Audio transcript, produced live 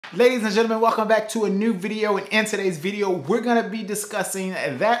Ladies and gentlemen, welcome back to a new video, and in today's video we're going to be discussing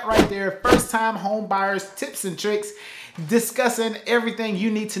that right there, first time home buyers tips and tricks, discussing everything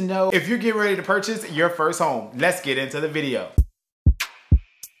you need to know if you're getting ready to purchase your first home. Let's get into the video.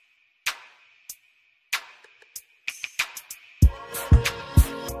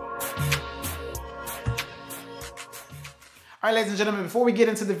 All right, ladies and gentlemen, before we get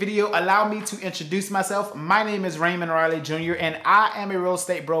into the video, allow me to introduce myself. My name is Raymond Riley Jr., and I am a real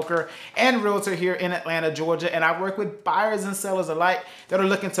estate broker and realtor here in Atlanta, Georgia, and I work with buyers and sellers alike that are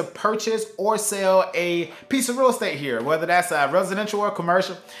looking to purchase or sell a piece of real estate here, whether that's residential or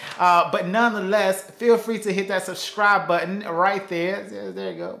commercial. But nonetheless, feel free to hit that subscribe button right there.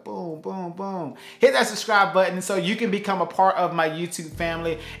 There you go. Boom, boom, boom. Hit that subscribe button so you can become a part of my YouTube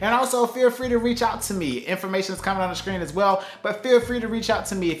family. And also feel free to reach out to me. Information is coming on the screen as well. But feel free to reach out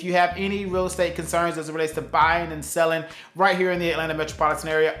to me if you have any real estate concerns as it relates to buying and selling right here in the Atlanta Metropolitan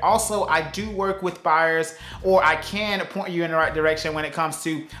Area. Also, I do work with buyers, or I can point you in the right direction when it comes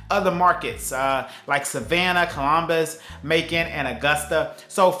to other markets like Savannah, Columbus, Macon, and Augusta.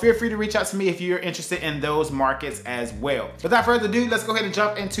 So feel free to reach out to me if you're interested in those markets as well. Without further ado, let's go ahead and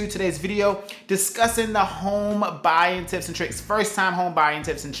jump into today's video discussing the home buying tips and tricks, first time home buying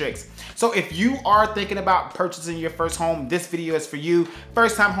tips and tricks. So if you are thinking about purchasing your first home, this video is for you.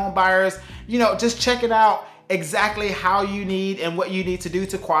 First time home buyers, just check it out exactly how you need and what you need to do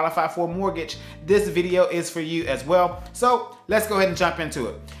to qualify for a mortgage. This video is for you as well. So let's go ahead and jump into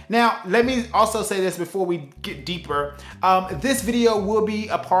it. Now, let me also say this before we get deeper. This video will be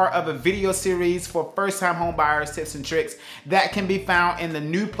a part of a video series for first time home buyers tips and tricks that can be found in the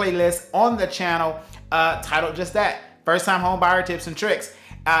new playlist on the channel titled just that, first time home buyer tips and tricks.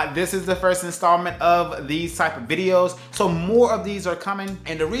 This is the first installment of these type of videos, so more of these are coming,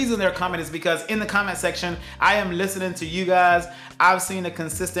 and the reason they're coming is because in the comment section I am listening to you guys. I've seen a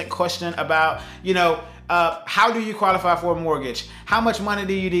consistent question about how do you qualify for a mortgage? How much money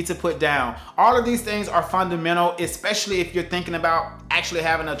do you need to put down? All of these things are fundamental, especially if you're thinking about actually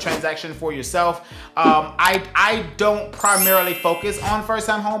having a transaction for yourself. I don't primarily focus on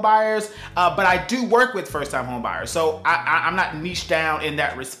first-time home buyers, but I do work with first-time home buyers, so I'm not niched down in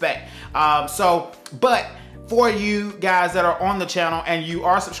that respect. But for you guys that are on the channel and you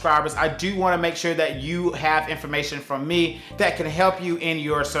are subscribers, I do want to make sure that you have information from me that can help you in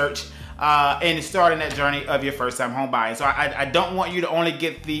your search and starting that journey of your first time home buying. So I don't want you to only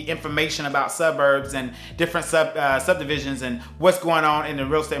get the information about suburbs and different subdivisions and what's going on in the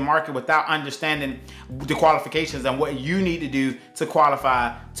real estate market without understanding the qualifications and what you need to do to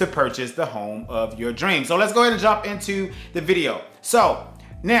qualify to purchase the home of your dreams. So let's go ahead and jump into the video. So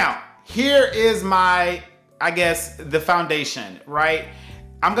now here is my, the foundation, right?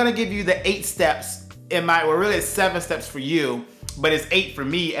 I'm gonna give you the 8 steps in my, well really it's 7 steps for you, but it's 8 for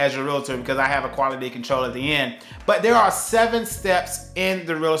me as your realtor because I have a quality control at the end. But there are 7 steps in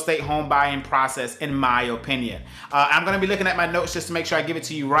the real estate home buying process, in my opinion. I'm gonna be looking at my notes just to make sure I give it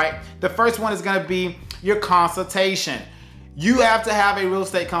to you right. The first one is gonna be your consultation. You have to have a real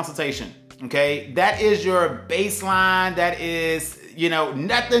estate consultation, okay? That is your baseline. That is,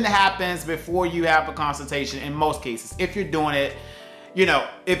 nothing happens before you have a consultation in most cases. If you're doing it,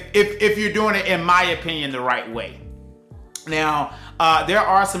 if you're doing it, in my opinion, the right way. Now, there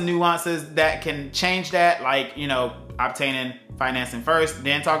are some nuances that can change that, like, obtaining financing first,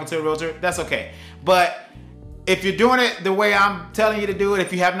 then talking to a realtor. That's okay. But if you're doing it the way I'm telling you to do it,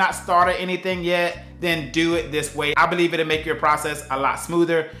 if you have not started anything yet, then do it this way. I believe it'll make your process a lot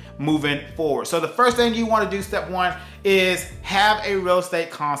smoother moving forward. So the first thing you want to do, step 1, is have a real estate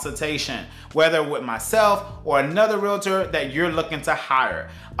consultation, whether with myself or another realtor that you're looking to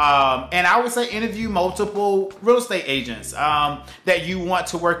hire. And I would say interview multiple real estate agents that you want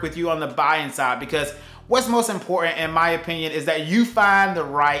to work with you on the buying side, because what's most important, in my opinion, is that you find the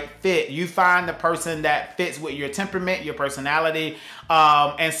right fit. You find the person that fits with your temperament, your personality,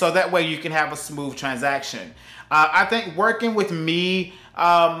 and so that way you can have a smooth transaction. I think working with me,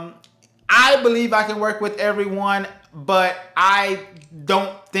 I believe I can work with everyone, but I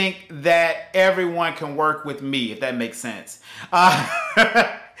don't think that everyone can work with me, if that makes sense.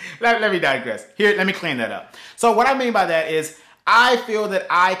 Let me digress. Here, let me clean that up. So what I mean by that is, I feel that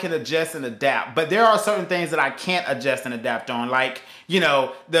I can adjust and adapt, but there are certain things that I can't adjust and adapt on, like,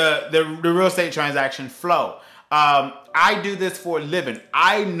 the real estate transaction flow. I do this for a living.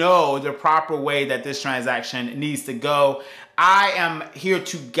 I know the proper way that this transaction needs to go. I am here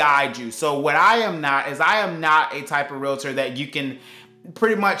to guide you. So what I am not is, I am not a type of realtor that you can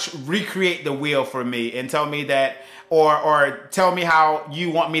pretty much recreate the wheel for me and tell me that, or tell me how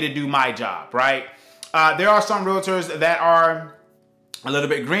you want me to do my job, right? There are some realtors that are a little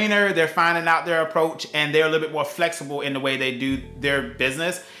bit greener. They're finding out their approach, and they're a little bit more flexible in the way they do their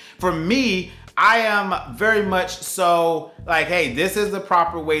business. For me, I am very much so like, hey, this is the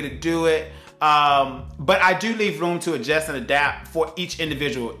proper way to do it. But I do leave room to adjust and adapt for each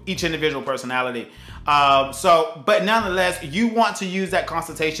individual personality. But nonetheless, you want to use that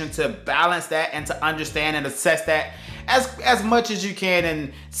consultation to balance that and to understand and assess that as much as you can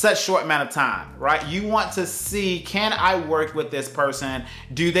in such short amount of time, right? You want to see, can I work with this person?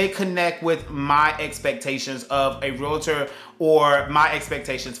 Do they connect with my expectations of a realtor or my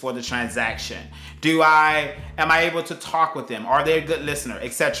expectations for the transaction? Am I able to talk with them? Are they a good listener,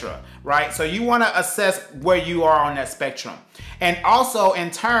 etc., right? So you want to assess where you are on that spectrum. And also, in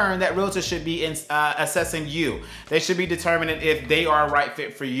turn, that realtor should be assessing you. They should be determining if they are a right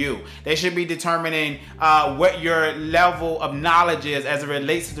fit for you. They should be determining what your level of knowledge is as it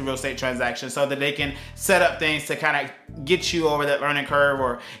relates to the real estate transaction, so that they can set up things to kind of get you over that learning curve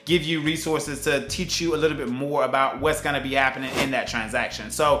or give you resources to teach you a little bit more about what's going to be happening in that transaction.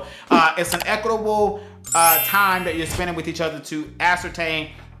 So it's an equitable time that you're spending with each other to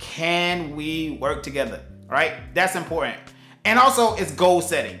ascertain, can we work together, right? That's important. And also, it's goal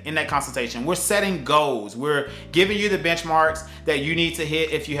setting in that consultation. We're setting goals. We're giving you the benchmarks that you need to hit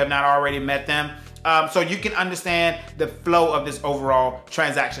if you have not already met them, so you can understand the flow of this overall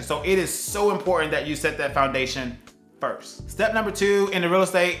transaction. So it is so important that you set that foundation first. Step number 2 in the real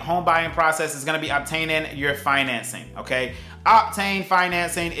estate home buying process is going to be obtaining your financing, okay? Obtain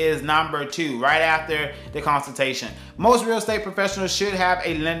financing is number 2, right after the consultation. Most real estate professionals should have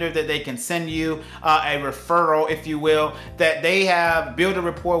a lender that they can send you a referral, if you will, that they have built a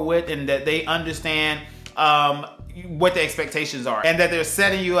rapport with and that they understand what the expectations are and that they're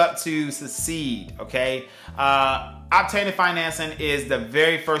setting you up to succeed, okay? Obtaining financing is the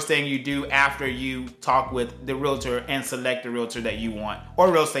very first thing you do after you talk with the realtor and select the realtor that you want,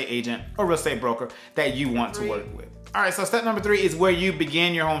 or real estate agent or real estate broker that you want to work with. All right, so step number 3 is where you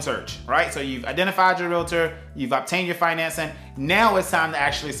begin your home search, right? So you've identified your realtor, you've obtained your financing. Now it's time to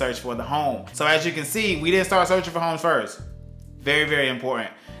actually search for the home. So as you can see, we didn't start searching for homes first. Very, very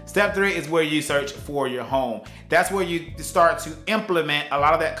important. Step 3 is where you search for your home. That's where you start to implement a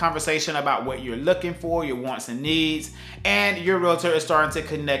lot of that conversation about what you're looking for, your wants and needs, and your realtor is starting to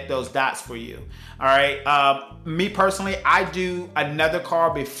connect those dots for you. All right. Me personally, I do another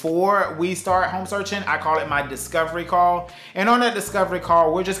call before we start home searching. I call it my discovery call. And on that discovery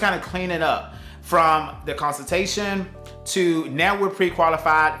call, we're just kind of cleaning up from the consultation to now we're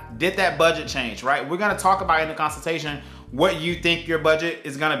pre-qualified. Did that budget change, right? We're going to talk about in the consultation what you think your budget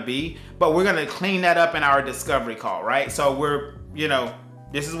is going to be, but we're going to clean that up in our discovery call, right? So we're,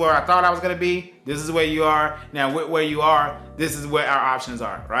 this is where I thought I was going to be. This is where you are. Now with where you are, this is where our options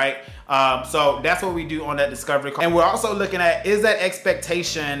are, right? So that's what we do on that discovery call. And we're also looking at, is that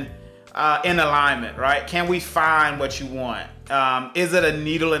expectation in alignment, right? Can we find what you want? Is it a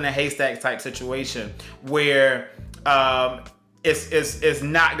needle in a haystack type situation where it's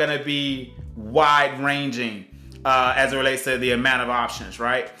not going to be wide ranging as it relates to the amount of options,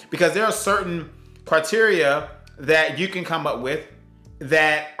 right? Because there are certain criteria that you can come up with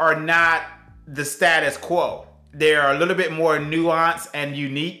that are not the status quo. They're a little bit more nuanced and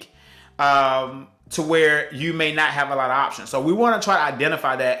unique to where you may not have a lot of options. So we want to try to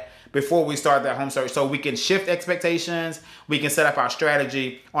identify that before we start that home search, so we can shift expectations, we can set up our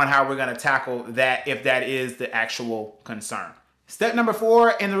strategy on how we're going to tackle that if that is the actual concern. Step number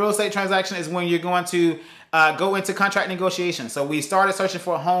 4 in the real estate transaction is when you're going to go into contract negotiation. So we started searching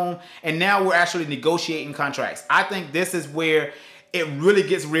for a home and now we're actually negotiating contracts. I think this is where it really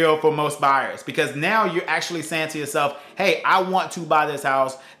gets real for most buyers, because now you're actually saying to yourself, hey, I want to buy this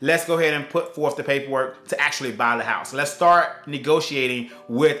house. Let's go ahead and put forth the paperwork to actually buy the house. Let's start negotiating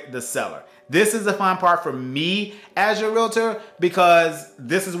with the seller. This is the fun part for me as your realtor, because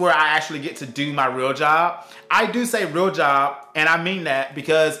this is where I actually get to do my real job. I do say real job, and I mean that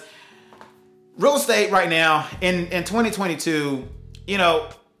because real estate right now in 2022,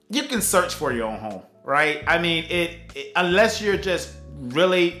 you can search for your own home, right? I mean, unless you're just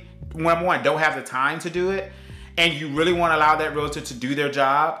really, number one, don't have the time to do it, and you really want to allow that realtor to do their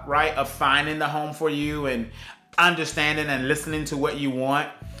job, right, of finding the home for you and understanding and listening to what you want.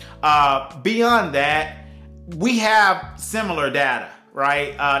 Beyond that, we have similar data,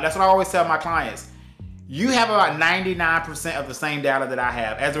 right? That's what I always tell my clients. You have about 99% of the same data that I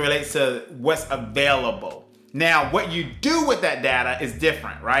have as it relates to what's available. Now, what you do with that data is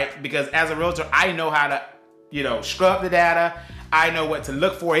different, right? Because as a realtor, I know how to, scrub the data. I know what to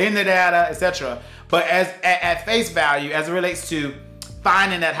look for in the data, etc. But at face value, as it relates to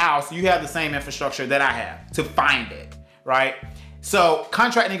finding that house, you have the same infrastructure that I have to find it, right? So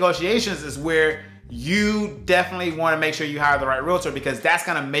contract negotiations is where you definitely want to make sure you hire the right realtor, because that's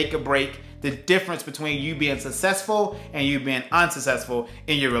going to make or break the difference between you being successful and you being unsuccessful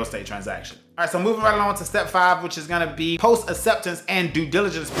in your real estate transaction. All right, so moving right along to step 5, which is going to be post-acceptance and due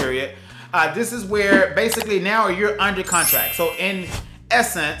diligence period. This is where basically now you're under contract. So in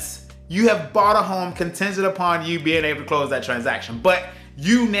essence, you have bought a home contingent upon you being able to close that transaction, but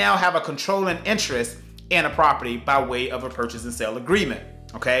you now have a controlling interest in a property by way of a purchase and sale agreement.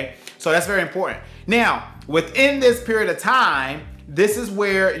 Okay, so that's very important. Now, within this period of time, this is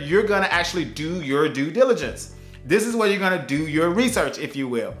where you're gonna actually do your due diligence. This is where you're gonna do your research, if you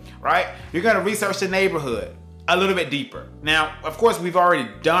will, right? You're gonna research the neighborhood a little bit deeper. Now, of course, we've already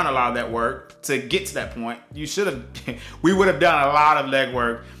done a lot of that work to get to that point. You should have, we would have done a lot of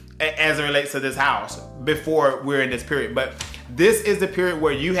legwork as it relates to this house before we're in this period. But this is the period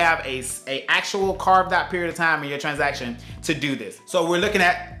where you have a actual carved out period of time in your transaction to do this. So we're looking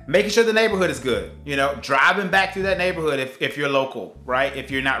at making sure the neighborhood is good, you know, driving back through that neighborhood if you're local, right? If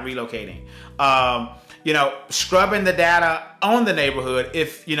you're not relocating. You know, scrubbing the data on the neighborhood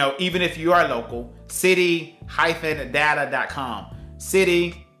if, you know, even if you are local, city-data.com.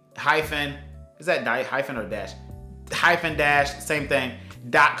 City hyphen, is that hyphen or dash? Hyphen dash, same thing,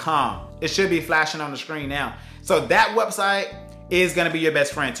 .com. It should be flashing on the screen now. So that website is gonna be your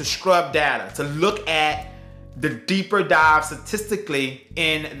best friend to scrub data, to look at the deeper dive statistically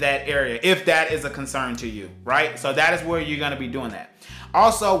in that area, if that is a concern to you, right? So that is where you're gonna be doing that.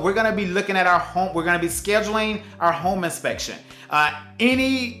 Also, we're gonna be looking at our home, we're gonna be scheduling our home inspection.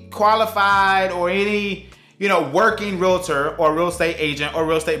 Any qualified or any, you know, working realtor or real estate agent or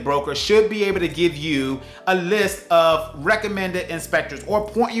real estate broker should be able to give you a list of recommended inspectors or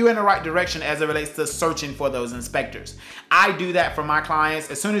point you in the right direction as it relates to searching for those inspectors. I do that for my clients.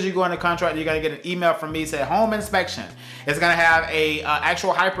 As soon as you go into contract, you're gonna get an email from me saying home inspection. It's gonna have a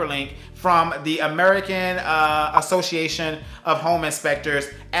actual hyperlink from the American Association of Home Inspectors,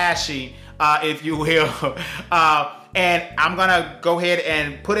 ASHI, if you will. And I'm gonna go ahead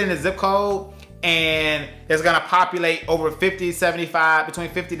and put in the zip code, and it's gonna populate over 50, 75, between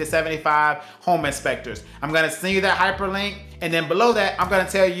 50 to 75 home inspectors. I'm gonna send you that hyperlink, and then below that, I'm gonna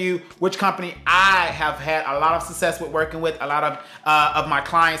tell you which company I have had a lot of success with working with. A lot of my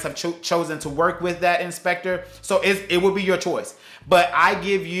clients have chosen to work with that inspector. So it will be your choice. But I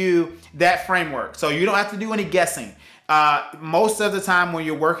give you that framework, so you don't have to do any guessing. Most of the time when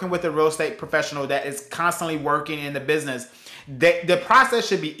you're working with a real estate professional that is constantly working in the business, the process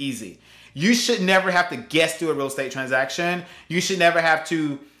should be easy. You should never have to guess through a real estate transaction. You should never have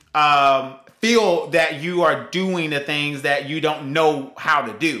to feel that you are doing the things that you don't know how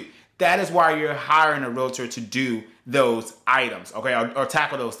to do. That is why you're hiring a realtor to do those items, okay, or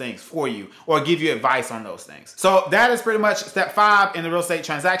tackle those things for you, or give you advice on those things. So that is pretty much step 5 in the real estate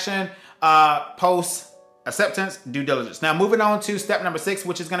transaction, post acceptance, due diligence. Now moving on to step number 6,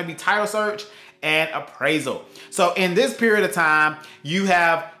 which is going to be title search and appraisal. So in this period of time, you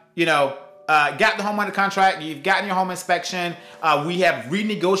have, you know, got the home under contract, you've gotten your home inspection, we have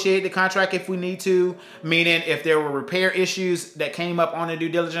renegotiated the contract if we need to, meaning if there were repair issues that came up on the due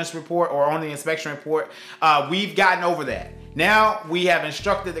diligence report or on the inspection report, we've gotten over that. Now we have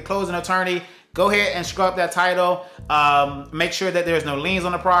instructed the closing attorney, go ahead and scrub that title, make sure that there's no liens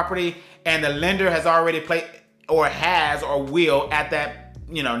on the property, and the lender has already played or has or will at that,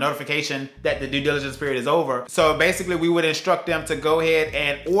 you know, notification that the due diligence period is over. So basically we would instruct them to go ahead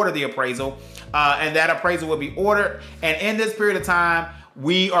and order the appraisal, and that appraisal will be ordered. And in this period of time,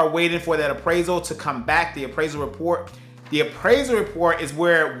 we are waiting for that appraisal to come back, the appraisal report. The appraisal report is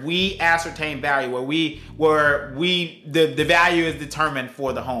where we ascertain value, where the value is determined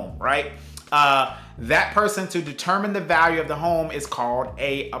for the home, right? That person to determine the value of the home is called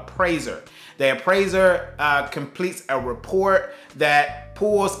a appraiser. The appraiser completes a report that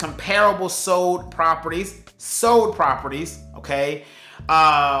pulls comparable sold properties, okay,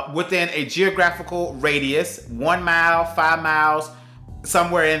 within a geographical radius, 1 mile, 5 miles,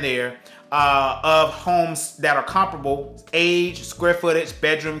 somewhere in there, of homes that are comparable, age, square footage,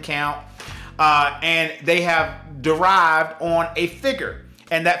 bedroom count, and they have derived on a figure.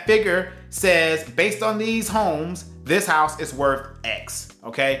 And that figure says, based on these homes, this house is worth X,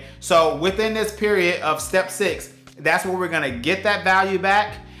 okay? So within this period of step 6, that's where we're gonna get that value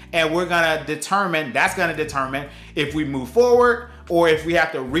back, and we're gonna determine, that's gonna determine if we move forward or if we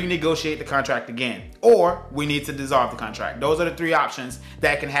have to renegotiate the contract again, or we need to dissolve the contract. Those are the 3 options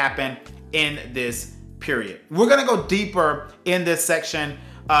that can happen in this period. We're gonna go deeper in this section,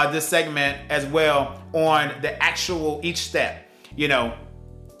 this segment as well, on the actual each step, you know,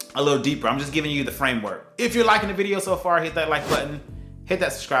 a little deeper. I'm just giving you the framework. If you're liking the video so far, hit that like button, hit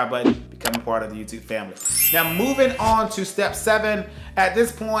that subscribe button, become a part of the YouTube family. Now moving on to step 7. At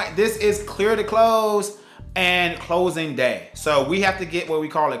this point, this is clear to close and closing day. So we have to get what we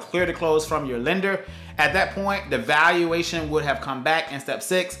call a clear to close from your lender. At that point, the valuation would have come back in step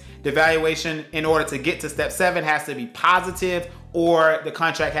 6. The valuation, in order to get to step 7, has to be positive, or the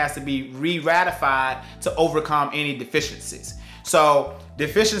contract has to be re-ratified to overcome any deficiencies. So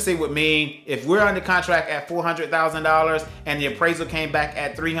deficiency would mean if we're under contract at $400,000 and the appraisal came back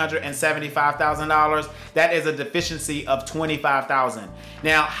at $375,000, that is a deficiency of $25,000.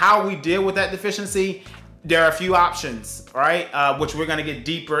 Now, how we deal with that deficiency, there are a few options, right? Which we're gonna get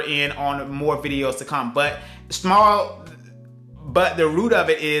deeper in on more videos to come. But the root of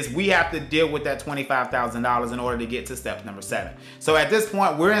it is we have to deal with that $25,000 in order to get to step number 7. So at this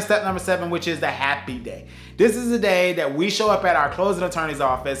point, we're in step number 7, which is the happy day. This is the day that we show up at our closing attorney's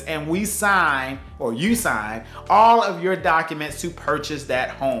office and we sign, or you sign, all of your documents to purchase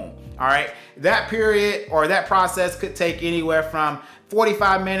that home. All right, that period or that process could take anywhere from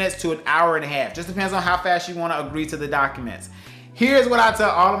 45 minutes to an hour and a half. Just depends on how fast you want to agree to the documents. Here's what I tell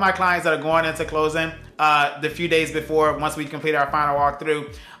all of my clients that are going into closing the few days before, once we complete our final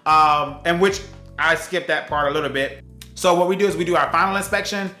walkthrough, and which I skipped that part a little bit. So what we do is we do our final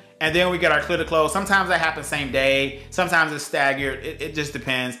inspection and then we get our clear to close. Sometimes that happens same day, sometimes it's staggered, it just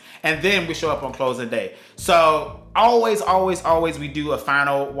depends. And then we show up on closing day. So always we do a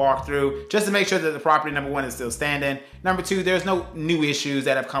final walkthrough just to make sure that the property, number 1, is still standing. Number 2, there's no new issues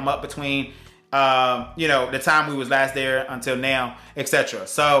that have come up between you know, the time we was last there until now, etc.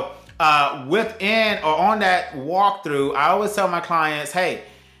 So within or on that walkthrough, I always tell my clients, hey,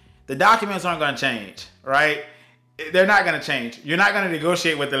 the documents aren't gonna change, right? They're not gonna change. You're not gonna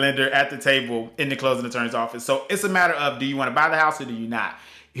negotiate with the lender at the table in the closing attorney's office. So it's a matter of, do you wanna buy the house or do you not?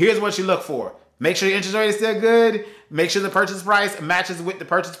 Here's what you look for. Make sure your interest rate is still good. Make sure the purchase price matches with the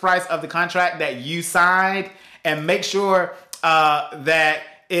purchase price of the contract that you signed, and make sure that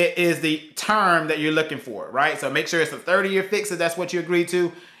it is the term that you're looking for, right? So make sure it's a 30-year fix if that's what you agreed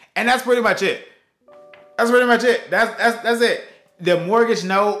to. And that's pretty much it. That's pretty much it. That's it. The mortgage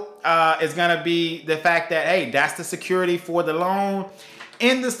note is gonna be the fact that, hey, that's the security for the loan.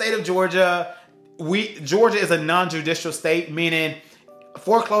 In the state of Georgia, Georgia is a non-judicial state, meaning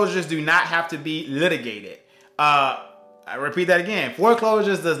foreclosures do not have to be litigated. I repeat that again.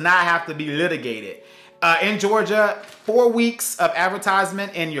 Foreclosures does not have to be litigated. In Georgia, 4 weeks of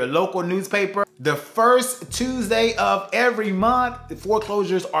advertisement in your local newspaper. The first Tuesday of every month, the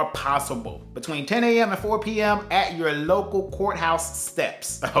foreclosures are possible between 10 a.m. and 4 p.m. at your local courthouse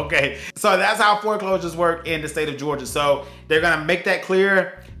steps, okay? So that's how foreclosures work in the state of Georgia. So they're gonna make that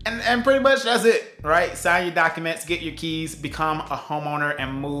clear, and pretty much that's it, right? Sign your documents, get your keys, become a homeowner,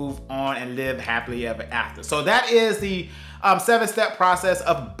 and move on and live happily ever after. So that is the 7-step process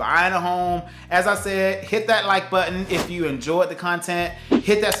of buying a home. As I said, hit that like button if you enjoyed the content.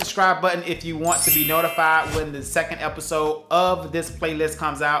 Hit that subscribe button if you want to be notified when the second episode of this playlist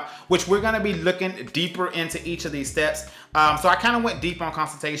comes out, which we're gonna be looking deeper into each of these steps. So I kind of went deep on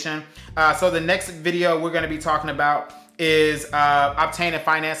consultation. So the next video we're gonna be talking about is obtaining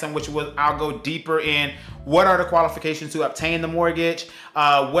financing, which I'll go deeper in what are the qualifications to obtain the mortgage,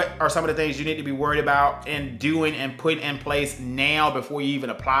 what are some of the things you need to be worried about and doing and putting in place now before you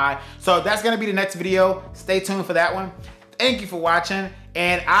even apply. So that's gonna be the next video. Stay tuned for that one. Thank you for watching,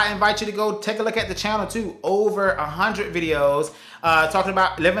 and I invite you to go take a look at the channel too. Over 100 videos talking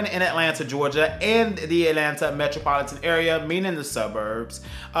about living in Atlanta, Georgia, and the Atlanta Metropolitan Area, meaning the suburbs.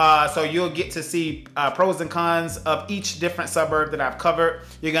 So you'll get to see pros and cons of each different suburb that I've covered.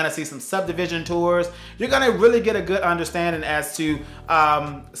 You're gonna see some subdivision tours. You're gonna really get a good understanding as to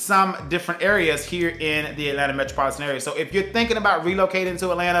some different areas here in the Atlanta Metropolitan Area. So if you're thinking about relocating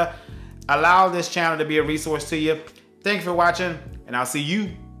to Atlanta, allow this channel to be a resource to you. Thank you for watching, and I'll see you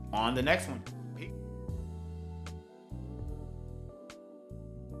on the next one.